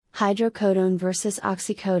Hydrocodone versus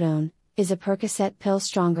oxycodone. Is a Percocet pill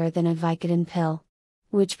stronger than a Vicodin pill?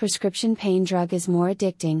 Which prescription pain drug is more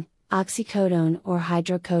addicting, oxycodone or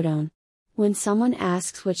hydrocodone? When someone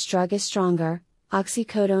asks which drug is stronger,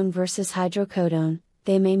 oxycodone versus hydrocodone,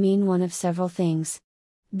 they may mean one of several things.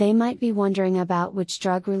 They might be wondering about which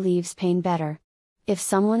drug relieves pain better. If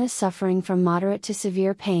someone is suffering from moderate to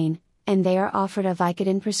severe pain, and they are offered a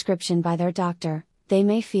Vicodin prescription by their doctor, they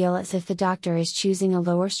may feel as if the doctor is choosing a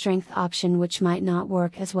lower strength option which might not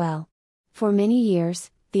work as well. For many years,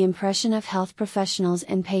 the impression of health professionals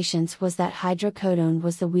and patients was that hydrocodone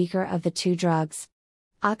was the weaker of the two drugs.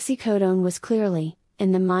 Oxycodone was clearly,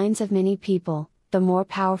 in the minds of many people, the more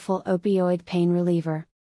powerful opioid pain reliever.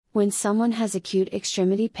 When someone has acute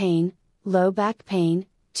extremity pain, low back pain,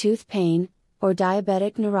 tooth pain, or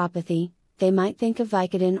diabetic neuropathy, they might think of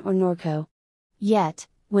Vicodin or Norco. Yet,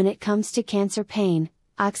 when it comes to cancer pain,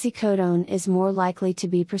 oxycodone is more likely to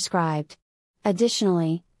be prescribed.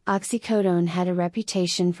 Additionally, oxycodone had a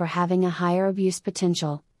reputation for having a higher abuse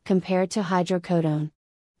potential, compared to hydrocodone.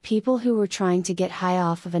 People who were trying to get high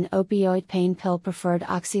off of an opioid pain pill preferred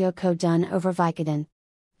oxycodone over Vicodin.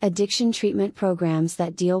 Addiction treatment programs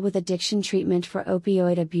that deal with addiction treatment for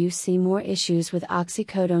opioid abuse see more issues with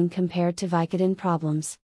oxycodone compared to Vicodin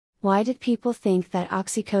problems. Why did people think that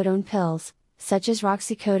oxycodone pills, such as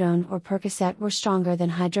roxicodone or Percocet, were stronger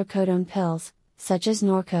than hydrocodone pills, such as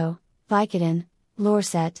Norco, Vicodin,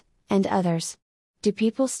 Lorcet, and others? Do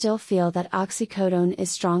people still feel that oxycodone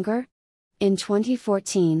is stronger? In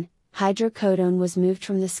 2014, hydrocodone was moved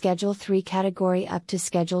from the Schedule III category up to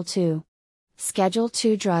Schedule II. Schedule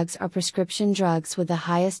II drugs are prescription drugs with the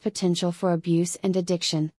highest potential for abuse and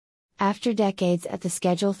addiction. After decades at the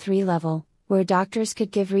Schedule III level, where doctors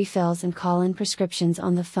could give refills and call in prescriptions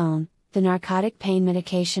on the phone, the narcotic pain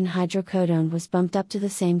medication hydrocodone was bumped up to the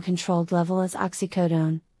same controlled level as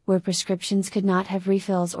oxycodone, where prescriptions could not have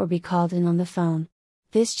refills or be called in on the phone.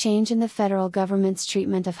 This change in the federal government's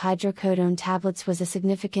treatment of hydrocodone tablets was a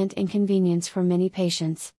significant inconvenience for many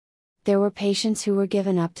patients. There were patients who were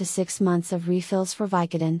given up to 6 months of refills for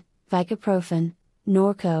Vicodin, Vicoprofen,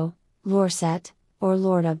 Norco, Lorcet, or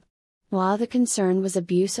Lortab. While the concern was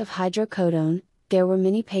abuse of hydrocodone, there were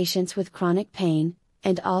many patients with chronic pain,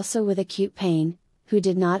 and also with acute pain, who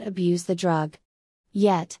did not abuse the drug.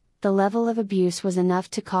 Yet, the level of abuse was enough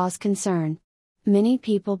to cause concern. Many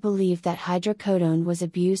people believed that hydrocodone was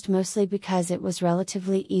abused mostly because it was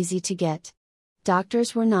relatively easy to get.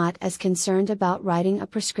 Doctors were not as concerned about writing a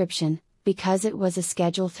prescription, because it was a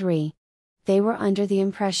Schedule III. They were under the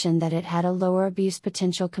impression that it had a lower abuse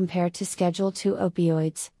potential compared to Schedule II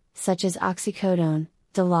opioids, such as oxycodone,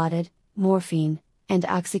 Dilaudid, morphine, and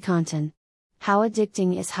OxyContin. How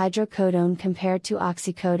addicting is hydrocodone compared to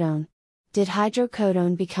oxycodone? Did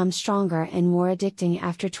hydrocodone become stronger and more addicting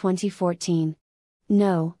after 2014?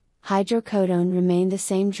 No, hydrocodone remained the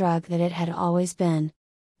same drug that it had always been.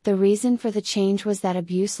 The reason for the change was that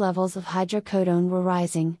abuse levels of hydrocodone were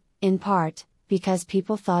rising, in part, because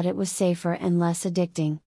people thought it was safer and less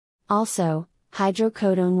addicting. Also,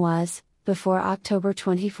 hydrocodone was, before October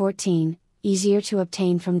 2014, easier to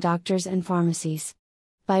obtain from doctors and pharmacies.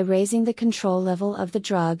 By raising the control level of the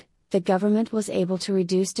drug, the government was able to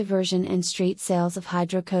reduce diversion and street sales of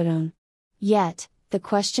hydrocodone. Yet, the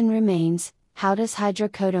question remains, how does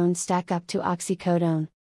hydrocodone stack up to oxycodone?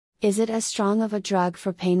 Is it as strong of a drug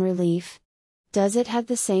for pain relief? Does it have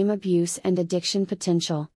the same abuse and addiction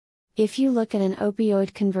potential? If you look at an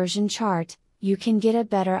opioid conversion chart, you can get a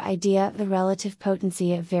better idea of the relative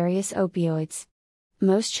potency of various opioids.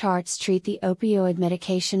 Most charts treat the opioid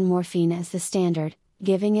medication morphine as the standard,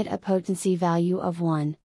 giving it a potency value of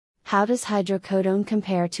 1. How does hydrocodone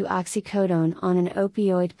compare to oxycodone on an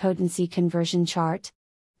opioid potency conversion chart?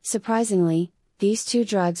 Surprisingly, these two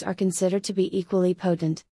drugs are considered to be equally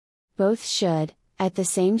potent. Both should, at the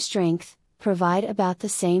same strength, provide about the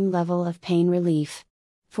same level of pain relief.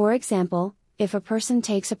 For example, if a person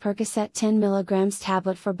takes a Percocet 10 mg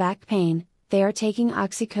tablet for back pain, they are taking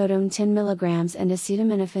oxycodone 10 mg and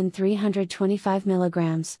acetaminophen 325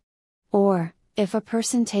 mg. Or, if a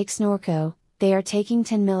person takes Norco, they are taking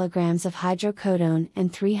 10 mg of hydrocodone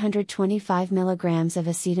and 325 mg of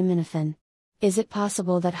acetaminophen. Is it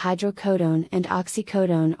possible that hydrocodone and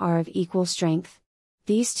oxycodone are of equal strength?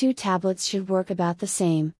 These two tablets should work about the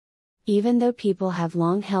same. Even though people have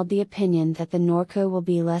long held the opinion that the Norco will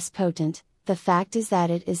be less potent, the fact is that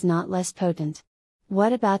it is not less potent.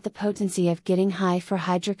 What about the potency of getting high for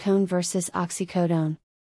hydrocodone versus oxycodone?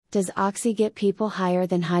 Does oxy get people higher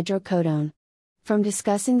than hydrocodone? From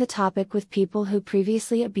discussing the topic with people who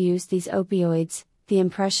previously abused these opioids, the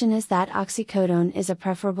impression is that oxycodone is a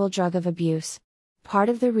preferable drug of abuse. Part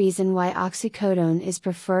of the reason why oxycodone is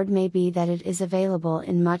preferred may be that it is available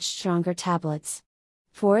in much stronger tablets.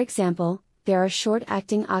 For example, there are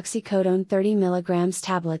short-acting oxycodone 30 mg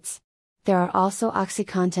tablets. There are also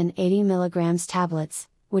OxyContin 80 mg tablets,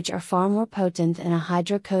 which are far more potent than a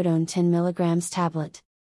hydrocodone 10 mg tablet.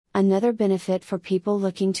 Another benefit for people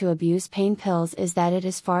looking to abuse pain pills is that it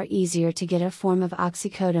is far easier to get a form of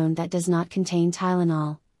oxycodone that does not contain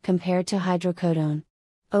Tylenol, compared to hydrocodone.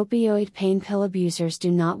 Opioid pain pill abusers do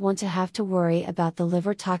not want to have to worry about the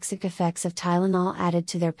liver toxic effects of Tylenol added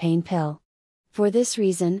to their pain pill. For this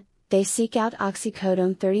reason, they seek out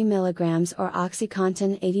oxycodone 30 mg or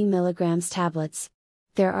OxyContin 80 mg tablets.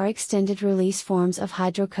 There are extended release forms of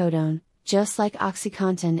hydrocodone, just like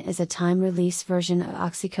OxyContin is a time-release version of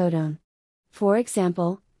oxycodone. For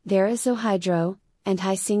example, there is Zohydro, and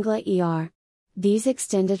Hysingla ER. These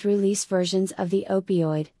extended release versions of the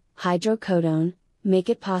opioid, hydrocodone, make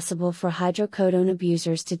it possible for hydrocodone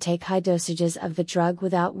abusers to take high dosages of the drug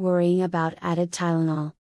without worrying about added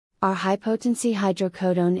Tylenol. Are high-potency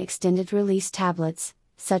hydrocodone extended-release tablets,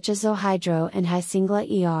 such as Zohydro and Hysingla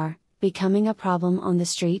ER, becoming a problem on the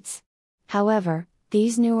streets? However,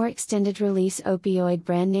 these newer extended-release opioid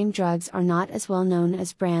brand-name drugs are not as well known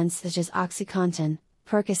as brands such as OxyContin,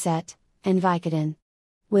 Percocet, and Vicodin.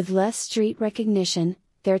 With less street recognition,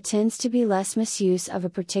 there tends to be less misuse of a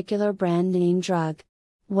particular brand-name drug.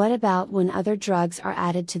 What about when other drugs are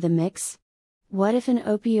added to the mix? What if an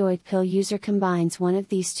opioid pill user combines one of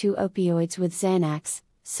these two opioids with Xanax,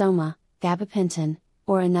 Soma, gabapentin,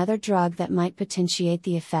 or another drug that might potentiate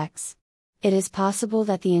the effects? It is possible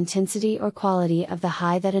that the intensity or quality of the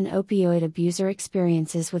high that an opioid abuser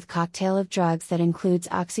experiences with cocktail of drugs that includes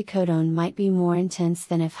oxycodone might be more intense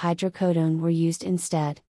than if hydrocodone were used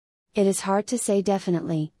instead. It is hard to say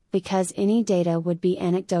definitely, because any data would be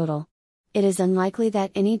anecdotal. It is unlikely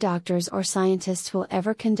that any doctors or scientists will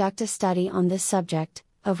ever conduct a study on this subject,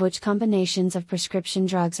 of which combinations of prescription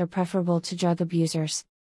drugs are preferable to drug abusers.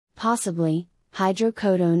 Possibly,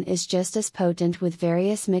 hydrocodone is just as potent with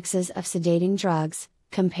various mixes of sedating drugs,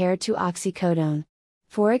 compared to oxycodone.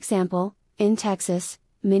 For example, in Texas,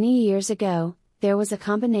 many years ago, there was a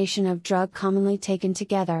combination of drug commonly taken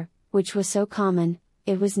together, which was so common,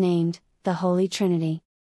 it was named, the Holy Trinity.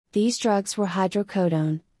 These drugs were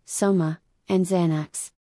hydrocodone, Soma, and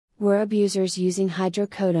Xanax. Were abusers using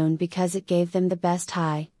hydrocodone because it gave them the best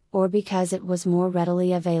high, or because it was more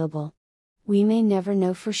readily available? We may never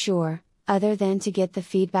know for sure, other than to get the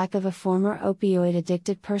feedback of a former opioid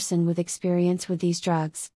addicted person with experience with these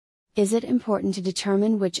drugs. Is it important to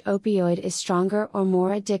determine which opioid is stronger or more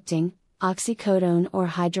addicting, oxycodone or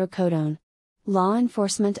hydrocodone? Law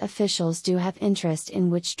enforcement officials do have interest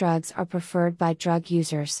in which drugs are preferred by drug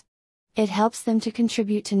users. It helps them to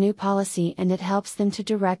contribute to new policy and it helps them to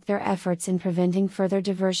direct their efforts in preventing further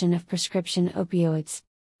diversion of prescription opioids.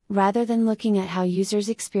 Rather than looking at how users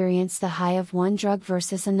experience the high of one drug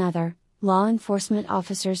versus another, law enforcement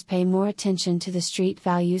officers pay more attention to the street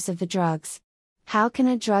values of the drugs. How can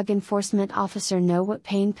a drug enforcement officer know what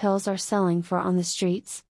pain pills are selling for on the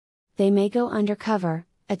streets? They may go undercover,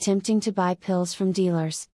 attempting to buy pills from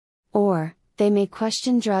dealers. Or, they may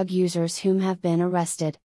question drug users whom have been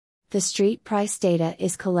arrested. The street price data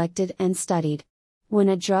is collected and studied. When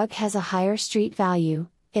a drug has a higher street value,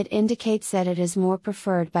 it indicates that it is more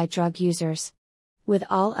preferred by drug users. With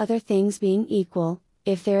all other things being equal,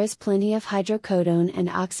 if there is plenty of hydrocodone and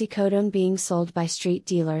oxycodone being sold by street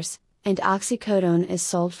dealers, and oxycodone is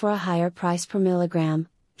sold for a higher price per milligram,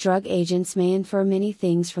 drug agents may infer many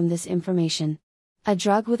things from this information. A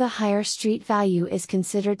drug with a higher street value is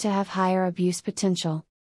considered to have higher abuse potential.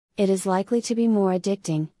 It is likely to be more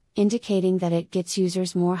addicting, indicating that it gets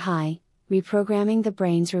users more high, reprogramming the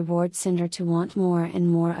brain's reward center to want more and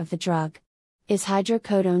more of the drug. Is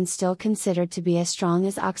hydrocodone still considered to be as strong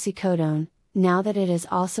as oxycodone, now that it is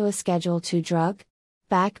also a Schedule II drug?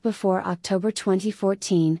 Back before October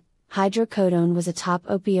 2014, hydrocodone was a top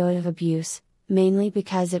opioid of abuse, mainly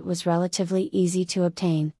because it was relatively easy to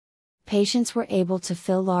obtain. Patients were able to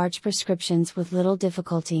fill large prescriptions with little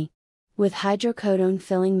difficulty. With hydrocodone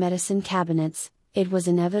filling medicine cabinets, it was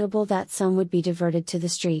inevitable that some would be diverted to the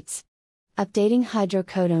streets. Updating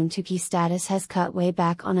hydrocodone to key status has cut way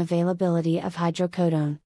back on availability of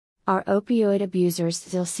hydrocodone. Are opioid abusers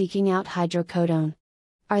still seeking out hydrocodone?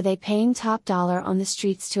 Are they paying top dollar on the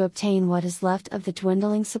streets to obtain what is left of the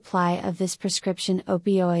dwindling supply of this prescription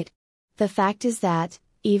opioid? The fact is that,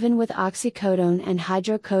 even with oxycodone and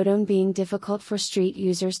hydrocodone being difficult for street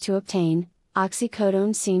users to obtain,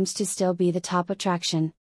 oxycodone seems to still be the top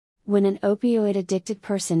attraction. When an opioid addicted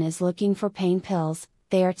person is looking for pain pills,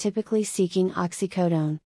 they are typically seeking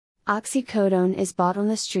oxycodone. Oxycodone is bought on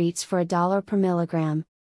the streets for $1 per milligram.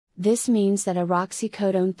 This means that a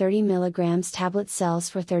roxicodone 30 mg tablet sells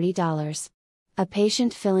for $30. A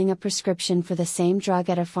patient filling a prescription for the same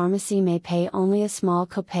drug at a pharmacy may pay only a small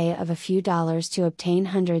copay of a few dollars to obtain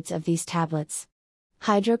hundreds of these tablets.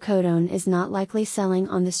 Hydrocodone is not likely selling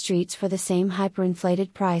on the streets for the same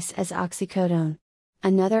hyperinflated price as oxycodone.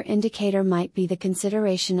 Another indicator might be the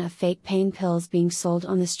consideration of fake pain pills being sold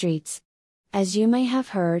on the streets. As you may have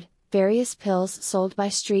heard, various pills sold by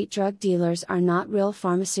street drug dealers are not real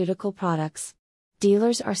pharmaceutical products.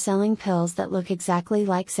 Dealers are selling pills that look exactly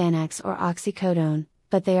like Xanax or oxycodone,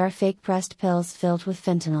 but they are fake pressed pills filled with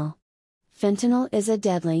fentanyl. Fentanyl is a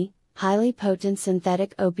deadly, highly potent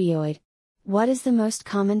synthetic opioid. What is the most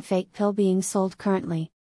common fake pill being sold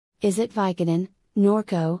currently? Is it Vicodin,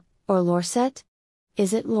 Norco, or Lorcet?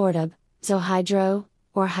 Is it Lortab, Zohydro,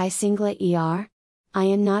 or Hysingla ER? I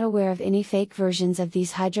am not aware of any fake versions of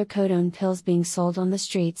these hydrocodone pills being sold on the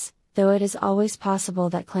streets, though it is always possible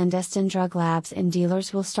that clandestine drug labs and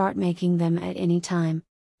dealers will start making them at any time.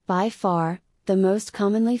 By far, the most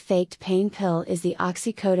commonly faked pain pill is the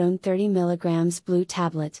oxycodone 30 mg blue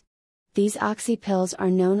tablet. These oxy pills are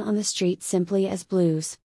known on the street simply as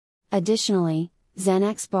blues. Additionally,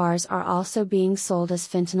 Xanax bars are also being sold as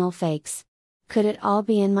fentanyl fakes. Could it all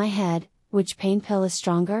be in my head? Which pain pill is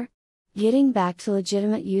stronger? Getting back to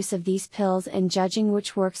legitimate use of these pills and judging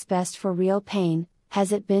which works best for real pain,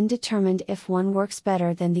 has it been determined if one works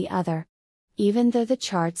better than the other? Even though the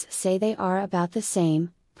charts say they are about the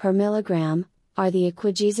same, per milligram, are the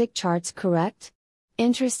Equigesic charts correct?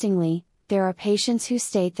 Interestingly, there are patients who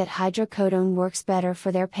state that hydrocodone works better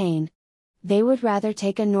for their pain. They would rather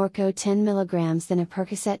take a Norco 10 mg than a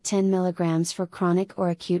Percocet 10 mg for chronic or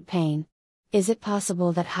acute pain. Is it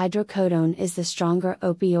possible that hydrocodone is the stronger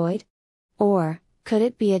opioid? Or, could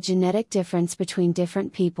it be a genetic difference between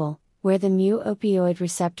different people, where the mu-opioid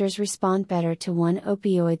receptors respond better to one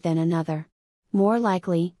opioid than another? More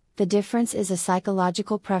likely, the difference is a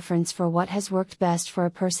psychological preference for what has worked best for a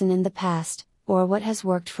person in the past, or what has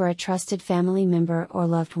worked for a trusted family member or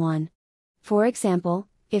loved one. For example,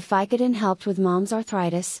 if Vicodin helped with mom's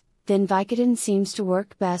arthritis, then Vicodin seems to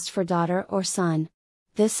work best for daughter or son.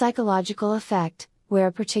 This psychological effect, where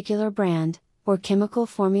a particular brand, or chemical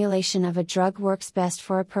formulation of a drug works best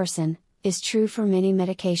for a person, is true for many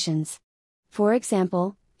medications. For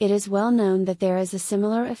example, it is well known that there is a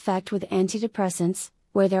similar effect with antidepressants,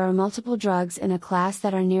 where there are multiple drugs in a class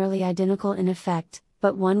that are nearly identical in effect,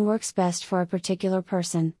 but one works best for a particular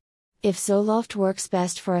person. If Zoloft works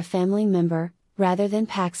best for a family member, rather than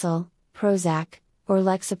Paxil, Prozac, or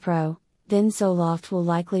Lexapro, then Zoloft will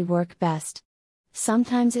likely work best.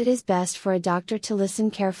 Sometimes it is best for a doctor to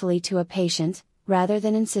listen carefully to a patient, rather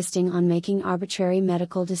than insisting on making arbitrary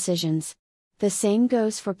medical decisions. The same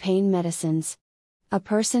goes for pain medicines. A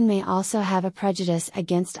person may also have a prejudice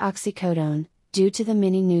against oxycodone, due to the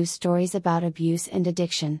many news stories about abuse and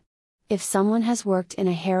addiction. If someone has worked in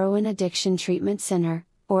a heroin addiction treatment center,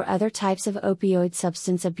 or other types of opioid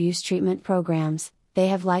substance abuse treatment programs, they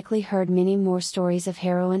have likely heard many more stories of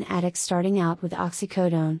heroin addicts starting out with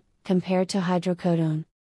oxycodone, compared to hydrocodone.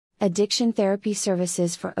 Addiction therapy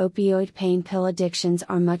services for opioid pain pill addictions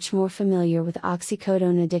are much more familiar with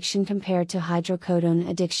oxycodone addiction compared to hydrocodone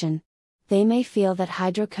addiction. They may feel that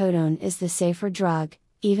hydrocodone is the safer drug,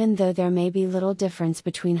 even though there may be little difference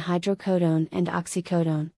between hydrocodone and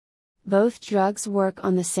oxycodone. Both drugs work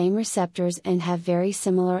on the same receptors and have very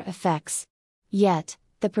similar effects. Yet,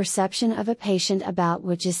 the perception of a patient about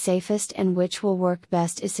which is safest and which will work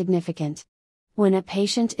best is significant. When a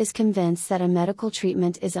patient is convinced that a medical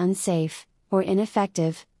treatment is unsafe, or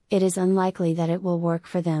ineffective, it is unlikely that it will work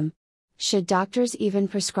for them. Should doctors even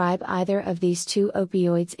prescribe either of these two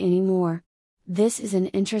opioids anymore? This is an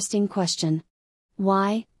interesting question.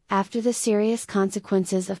 Why, after the serious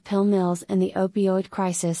consequences of pill mills and the opioid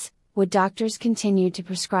crisis, would doctors continue to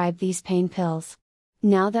prescribe these pain pills?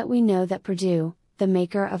 Now that we know that Purdue, the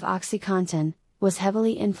maker of OxyContin, was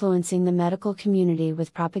heavily influencing the medical community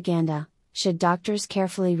with propaganda, should doctors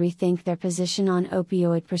carefully rethink their position on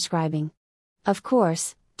opioid prescribing? Of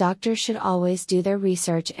course, doctors should always do their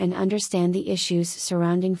research and understand the issues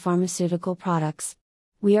surrounding pharmaceutical products.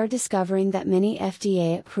 We are discovering that many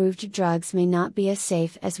FDA-approved drugs may not be as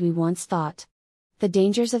safe as we once thought. The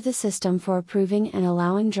dangers of the system for approving and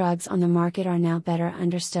allowing drugs on the market are now better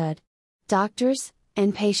understood. Doctors,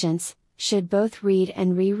 and patients, should both read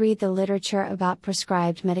and reread the literature about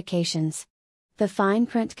prescribed medications. The fine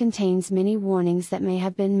print contains many warnings that may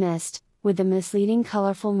have been missed, with the misleading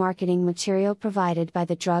colorful marketing material provided by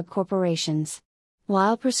the drug corporations.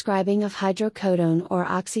 While prescribing of hydrocodone or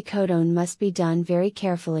oxycodone must be done very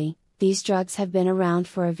carefully, these drugs have been around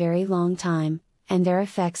for a very long time, and their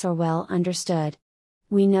effects are well understood.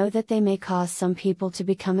 We know that they may cause some people to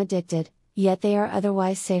become addicted, yet they are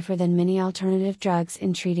otherwise safer than many alternative drugs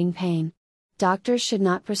in treating pain. Doctors should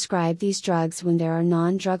not prescribe these drugs when there are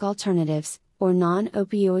non-drug alternatives, or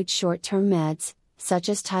non-opioid short-term meds, such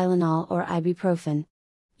as Tylenol or ibuprofen.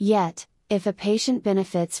 Yet, if a patient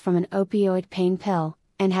benefits from an opioid pain pill,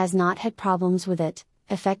 and has not had problems with it,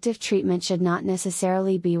 effective treatment should not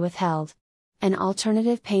necessarily be withheld. An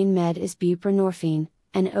alternative pain med is buprenorphine,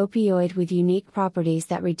 an opioid with unique properties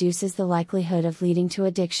that reduces the likelihood of leading to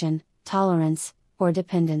addiction, tolerance, or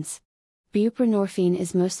dependence. Buprenorphine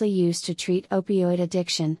is mostly used to treat opioid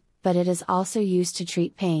addiction, but it is also used to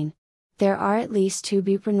treat pain. There are at least 2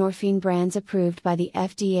 buprenorphine brands approved by the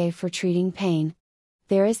FDA for treating pain.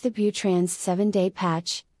 There is the Butrans 7-day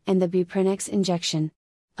patch, and the Buprenex injection.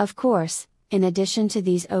 Of course, in addition to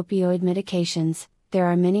these opioid medications, there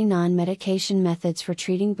are many non-medication methods for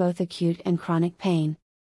treating both acute and chronic pain.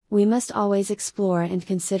 We must always explore and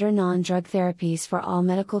consider non-drug therapies for all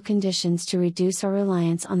medical conditions to reduce our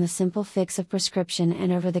reliance on the simple fix of prescription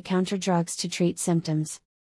and over-the-counter drugs to treat symptoms.